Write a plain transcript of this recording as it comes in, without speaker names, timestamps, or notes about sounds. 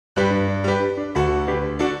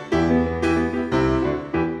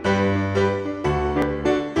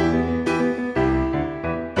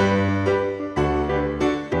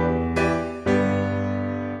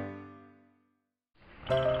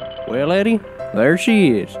Eddie? There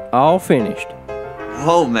she is, all finished.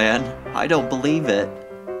 Whoa, man, I don't believe it.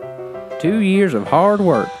 2 years of hard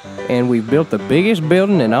work, and we've built the biggest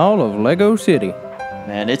building in all of Lego City.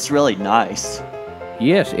 Man, it's really nice.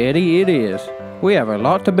 Yes, Eddie, it is. We have a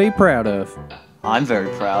lot to be proud of. I'm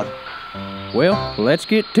very proud. Well, let's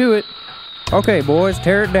get to it. Okay, boys,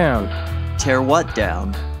 tear it down. Tear what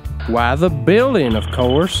down? Why, the building, of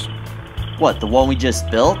course. What, the one we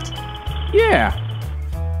just built? Yeah,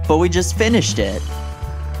 But we just finished it.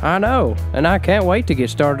 I know, and I can't wait to get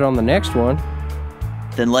started on the next one.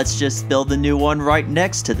 Then let's just build a new one right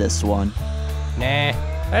next to this one. Nah,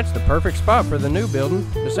 that's the perfect spot for the new building.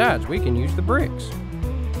 Besides, we can use the bricks.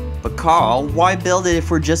 But Carl, why build it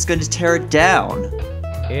if we're just going to tear it down?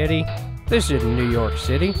 Eddie, this isn't New York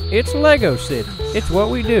City. It's Lego City. It's what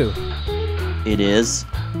we do. It is.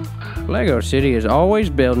 Lego City is always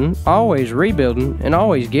building, always rebuilding, and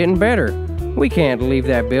always getting better. We can't leave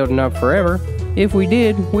that building up forever. If we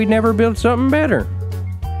did, we'd never build something better.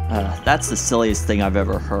 That's the silliest thing I've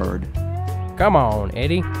ever heard. Come on,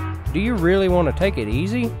 Eddie. Do you really want to take it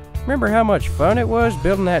easy? Remember how much fun it was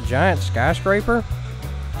building that giant skyscraper?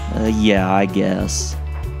 Yeah, I guess.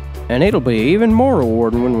 And it'll be even more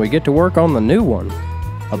rewarding when we get to work on the new one.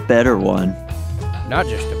 A better one. Not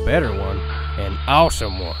just a better one, an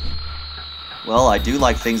awesome one. Well, I do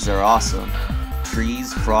like things that are awesome.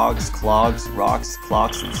 Trees, frogs, clogs, rocks,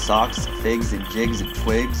 clocks and socks, figs and jigs and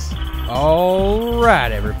twigs. All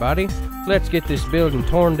right, everybody. Let's get this building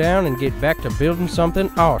torn down and get back to building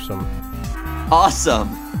something awesome. Awesome!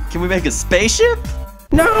 Can we make a spaceship?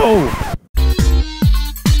 No!